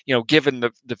 given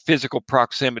the physical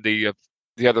proximity of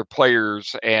the other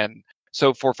players and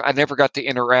so forth. I never got to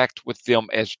interact with them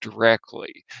as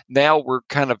directly. Now we're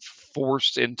kind of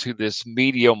forced into this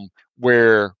medium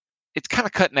where it's kind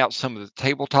of cutting out some of the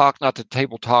table talk. Not that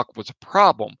table talk was a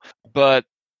problem, but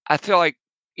I feel like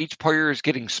each player is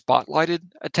getting spotlighted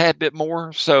a tad bit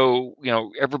more. So,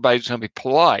 everybody's going to be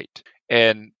polite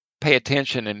and pay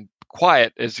attention and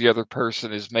quiet as the other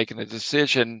person is making a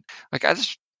decision. Like, I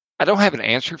don't have an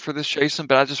answer for this, Jason,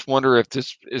 but I just wonder if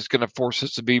this is going to force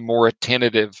us to be more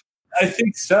attentive. I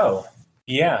think so.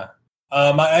 Yeah.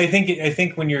 I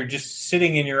think when you're just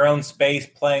sitting in your own space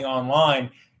playing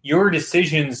online, your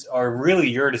decisions are really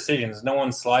your decisions. No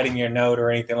one's sliding your note or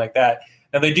anything like that.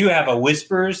 Now they do have a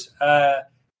whispers,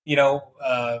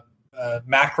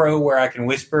 macro where I can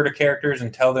whisper to characters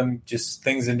and tell them just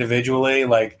things individually,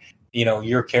 like,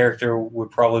 your character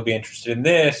would probably be interested in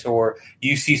this, or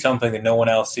you see something that no one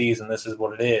else sees, and this is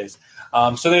what it is.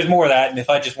 So there's more of that. And if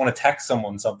I just want to text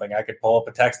someone something, I could pull up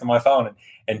a text on my phone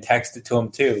and text it to them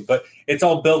too. But it's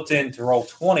all built into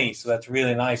Roll20, so that's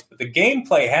really nice. But the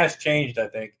gameplay has changed, I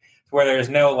think, where there's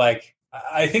no,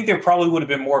 I think there probably would have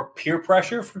been more peer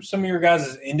pressure from some of your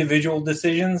guys' individual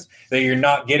decisions that you're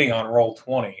not getting on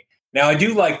Roll20. Now, I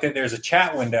do like that there's a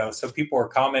chat window, so people are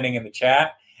commenting in the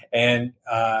chat and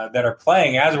that are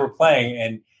playing as we're playing,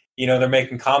 and they're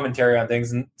making commentary on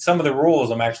things. And some of the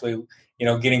rules I'm actually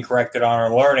getting corrected on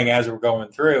or learning as we're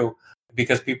going through,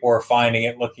 because people are finding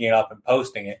it, looking it up, and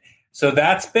posting it. So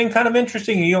that's been kind of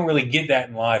interesting. You don't really get that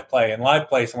in live play. In live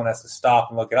play, someone has to stop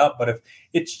and look it up. But if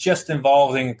it's just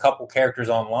involving a couple characters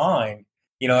online,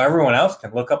 everyone else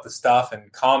can look up the stuff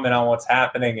and comment on what's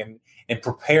happening and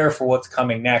prepare for what's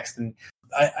coming next. And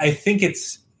I think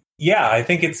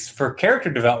it's for character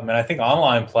development. I think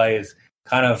online play is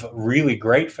kind of really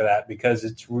great for that, because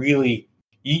it's really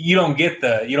you don't get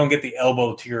the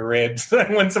elbow to your ribs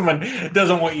when someone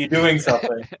doesn't want you doing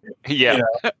something. Yeah.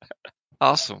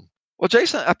 Awesome. Well,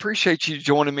 Jason, I appreciate you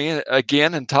joining me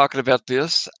again and talking about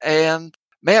this. And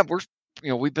man,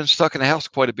 we've been stuck in the house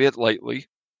quite a bit lately.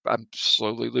 I'm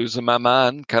slowly losing my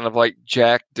mind, kind of like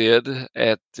Jack did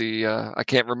at the I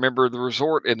can't remember the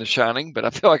resort in The Shining, but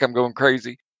I feel like I'm going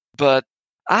crazy. But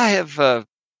I have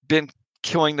been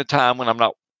killing the time when I'm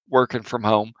not working from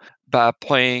home by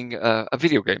playing a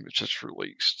video game that's just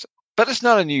released. But it's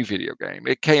not a new video game.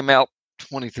 It came out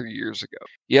 23 years ago.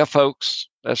 Yeah, folks,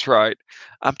 that's right.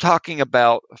 I'm talking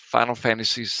about Final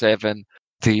Fantasy VII,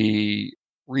 the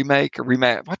remake or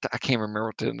rematch. I can't remember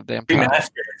what the damn title. Remastered,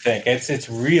 I think. It's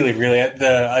really, really.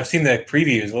 I've seen the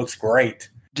previews. It looks great.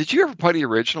 Did you ever play the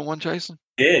original one, Jason?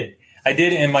 I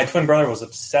did, and my twin brother was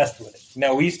obsessed with it.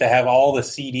 No, we used to have all the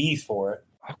CDs for it.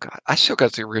 Oh, God. I still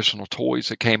got the original toys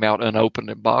that came out unopened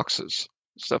in boxes,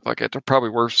 stuff like that. They're probably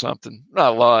worth something.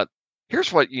 Not a lot.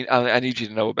 Here's what I need you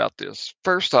to know about this.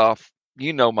 First off,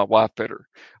 my wife better.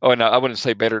 Oh, no, I wouldn't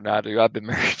say better than I do. I've been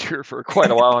married to her for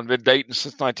quite a while and been dating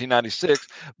since 1996.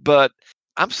 But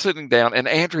I'm sitting down, and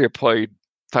Andrea played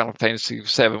Final Fantasy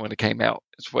VII when it came out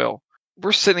as well.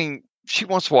 We're sitting. She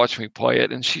wants to watch me play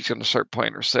it, and she's going to start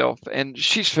playing herself. And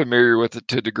she's familiar with it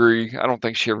to a degree. I don't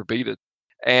think she ever beat it.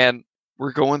 And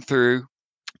we're going through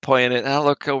playing it, and I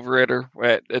look over at her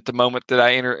at the moment that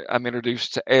I'm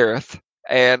introduced to Aerith,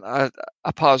 and I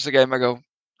pause the game. I go,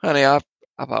 honey, I've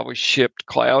always shipped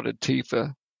Cloud and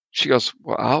Tifa. She goes,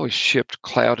 well, I always shipped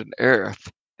Cloud and Aerith.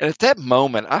 And at that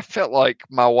moment, I felt like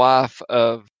my wife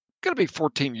of going to be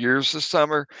 14 years this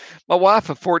summer. My wife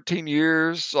of 14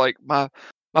 years, like my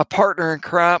partner in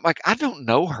crime. Like, I don't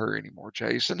know her anymore,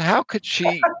 Jason. How could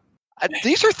she?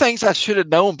 These are things I should have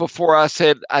known before I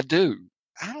said I do.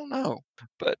 I don't know,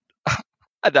 but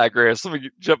I digress. Let me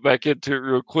jump back into it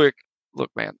real quick.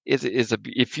 Look, man,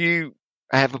 if you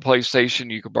have a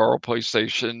PlayStation, you can borrow a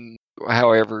PlayStation.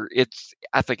 However,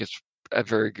 I think it's a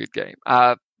very good game.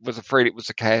 I was afraid it was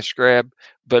a cash grab,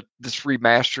 but this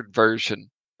remastered version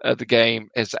of the game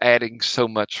is adding so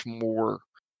much more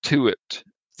to it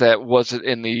that wasn't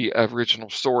in the original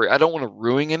story. I don't want to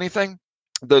ruin anything,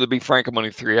 though, to be frank, I'm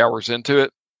only 3 hours into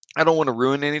it. I don't want to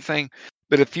ruin anything,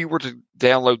 but if you were to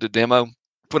download the demo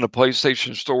from the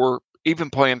PlayStation Store, even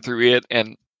playing through it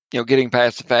and getting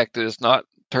past the fact that it's not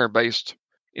turn-based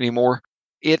anymore,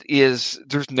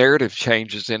 there's narrative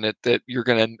changes in it that you're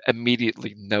going to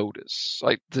immediately notice.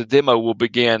 Like, the demo will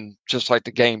begin just like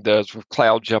the game does, with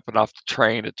Cloud jumping off the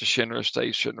train at the Shinra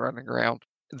station, running around.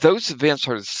 Those events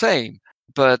are the same,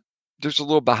 but there's a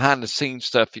little behind-the-scenes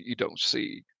stuff that you don't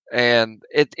see. And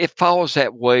it follows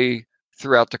that way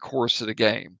throughout the course of the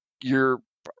game.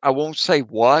 I won't say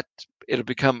what, it'll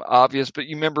become obvious, but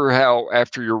you remember how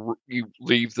after you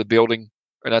leave the building,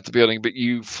 or not the building, but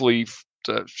you flee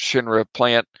the Shinra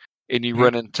plant and you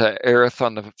run into Aerith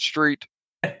on the street?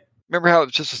 Remember how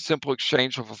it's just a simple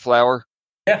exchange of a flower?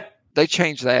 Yeah. They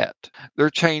changed that. They're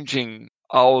changing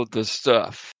all of the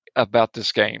stuff about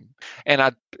this game. And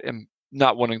I am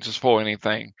not wanting to spoil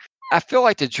anything. I feel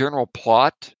like the general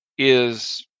plot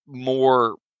is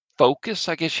more focused,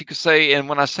 I guess you could say. And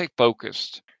when I say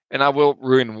focused, and I will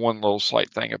ruin one little slight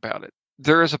thing about it,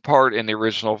 there is a part in the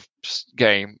original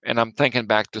game, and I'm thinking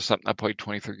back to something I played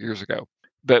 23 years ago.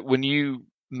 But when you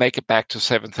make it back to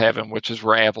Seventh Heaven, which is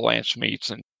where Avalanche meets,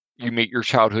 and you meet your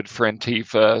childhood friend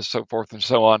Tifa, so forth and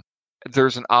so on,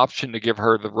 there's an option to give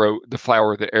her the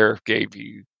flower that Aerith gave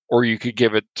you, or you could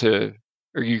give it to,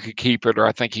 or you could keep it, or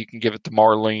I think you can give it to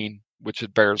Marlene, which is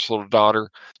Barrett's little daughter.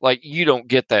 Like, you don't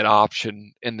get that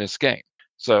option in this game.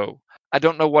 So I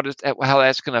don't know how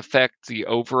that's going to affect the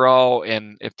overall,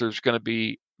 and if there's going to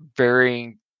be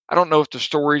varying. I don't know if the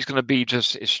story is going to be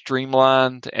just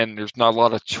streamlined and there's not a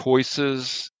lot of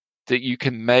choices that you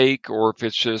can make, or if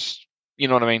it's just, you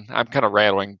know what I mean? I'm kind of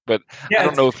rattling, but I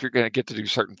don't know if you're going to get to do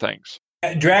certain things.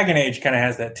 Dragon Age kind of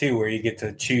has that too, where you get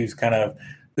to choose kind of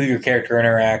who your character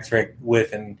interacts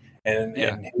with and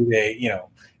who they,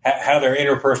 how their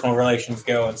interpersonal relations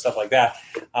go and stuff like that.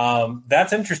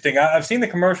 That's interesting. I've seen the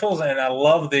commercials and I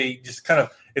love the just kind of,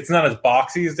 it's not as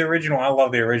boxy as the original. I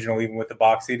love the original, even with the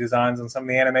boxy designs on some of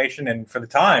the animation. And for the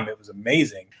time, it was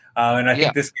amazing. And I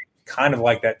think this game is kind of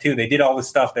like that too. They did all the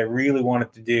stuff they really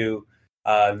wanted to do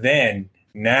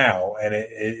now, and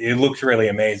it looks really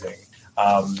amazing.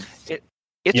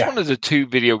 It's one of the two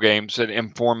video games that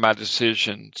informed my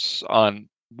decisions on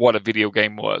what a video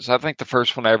game was. I think the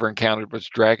first one I ever encountered was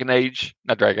Dragon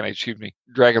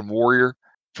Warrior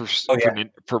for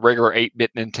regular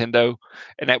 8-bit Nintendo,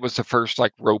 and that was the first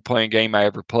role-playing game I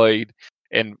ever played.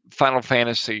 And Final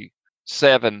Fantasy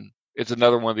VII is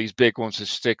another one of these big ones that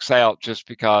sticks out just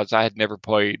because I had never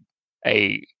played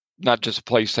not just a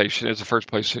PlayStation. It's the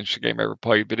first PlayStation game I ever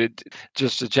played, but it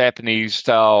just a Japanese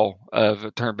style of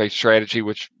a turn-based strategy,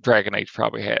 which Dragon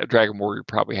Warrior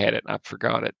probably had it, and I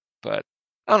forgot it. But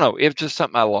I don't know. It's just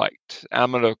something I liked.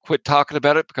 I'm going to quit talking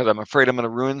about it because I'm afraid I'm going to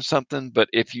ruin something. But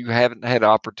if you haven't had an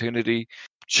opportunity,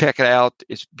 check it out.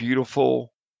 It's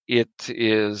beautiful. It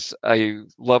is a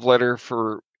love letter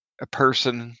for a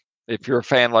person. If you're a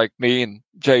fan like me and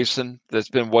Jason that's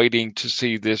been waiting to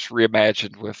see this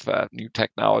reimagined with new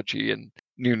technology and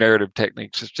new narrative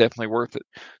techniques, it's definitely worth it.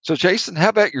 So, Jason, how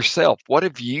about yourself? What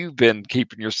have you been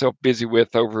keeping yourself busy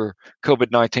with over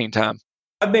COVID-19 time?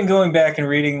 I've been going back and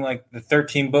reading the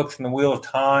 13 books in the Wheel of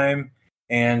Time,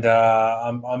 and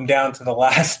I'm down to the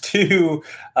last two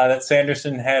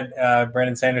that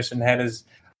Brandon Sanderson had his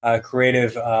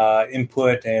creative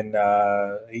input, and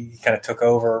he kind of took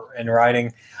over in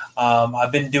writing.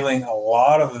 I've been doing a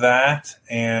lot of that,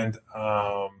 and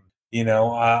I've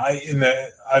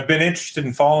been interested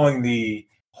in following the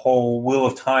whole Wheel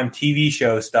of Time TV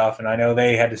show stuff, and I know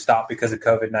they had to stop because of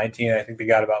COVID-19. I think they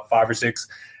got about 5 or 6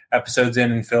 episodes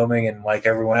in filming, and like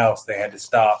everyone else, they had to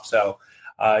stop. So,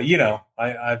 I've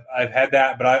had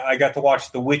that, but I got to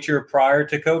watch The Witcher prior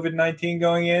to COVID-19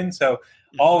 going in. So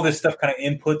all of this stuff kind of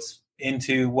inputs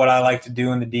into what I like to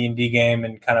do in the D&D game,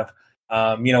 and kind of,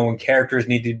 when characters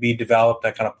need to be developed,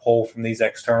 I kind of pull from these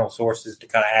external sources to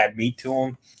kind of add meat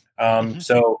to them.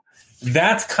 So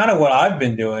that's kind of what I've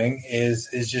been doing is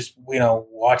just,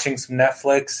 watching some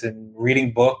Netflix and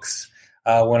reading books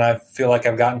when I feel like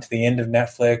I've gotten to the end of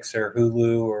Netflix or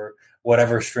Hulu or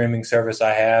whatever streaming service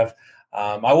I have.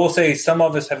 I will say some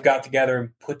of us have got together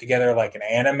and put together like an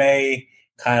anime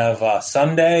kind of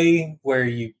Sunday where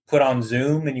you put on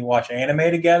Zoom and you watch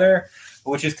anime together,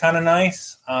 which is kind of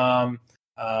nice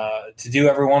to do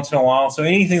every once in a while. So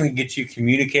anything that gets you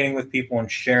communicating with people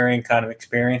and sharing kind of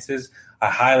experiences, I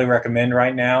highly recommend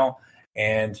right now.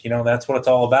 And, that's what it's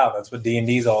all about. That's what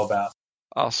D&D is all about.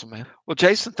 Awesome, man. Well,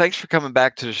 Jason, thanks for coming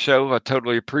back to the show. I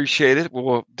totally appreciate it.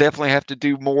 We'll definitely have to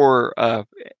do more.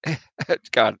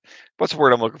 God, what's the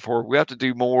word I'm looking for? We have to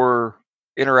do more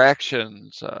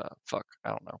interactions. I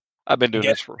don't know. I've been doing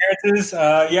this for.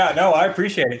 I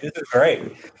appreciate it. This is great.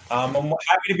 I'm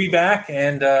happy to be back,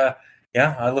 and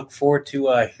I look forward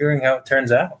to hearing how it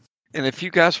turns out. And if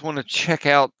you guys want to check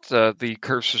out the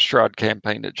Curse of Strahd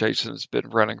campaign that Jason's been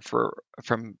running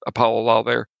from Apollo Law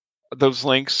there, those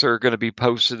links are going to be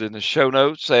posted in the show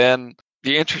notes. And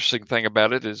the interesting thing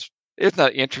about it is, it's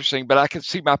not interesting, but I can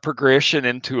see my progression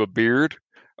into a beard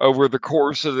over the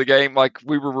course of the game. Like,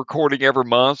 we were recording every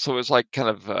month, so it's like kind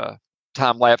of a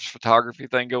time-lapse photography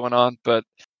thing going on. But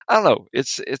I don't know.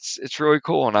 It's really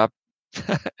cool. And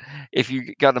if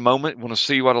you got a moment, want to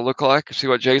see what I look like, see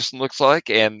what Jason looks like,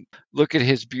 and look at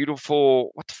his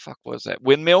beautiful, what the fuck was that,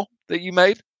 windmill that you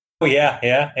made? Oh, yeah.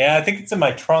 I think it's in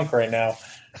my trunk right now.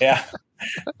 Yeah.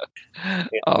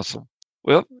 Awesome.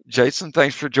 Well, Jason,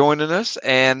 thanks for joining us.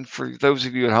 And for those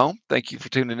of you at home, thank you for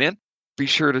tuning in. Be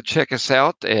sure to check us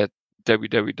out at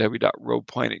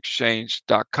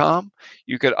www.roleplayingexchange.com.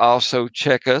 You could also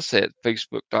check us at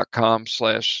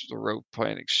facebook.com/the Role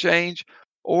Playing Exchange,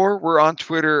 or we're on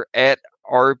Twitter at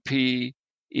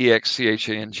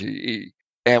RPEXCHANGE.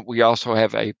 And we also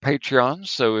have a Patreon.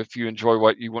 So if you enjoy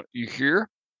what you hear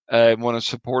and want to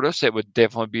support us, it would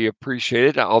definitely be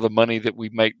appreciated. All the money that we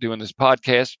make doing this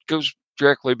podcast goes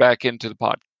directly back into the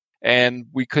podcast. And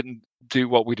we couldn't do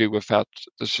what we do without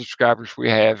the subscribers we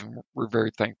have, and we're very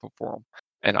thankful for them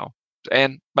and all.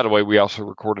 And by the way, we also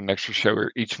record an extra show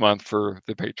each month for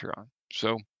the Patreon.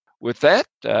 So with that,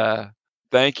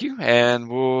 thank you, and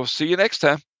we'll see you next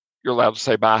time. You're allowed to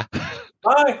say bye.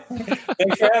 Bye.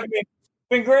 Thanks for having me. It's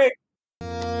been great.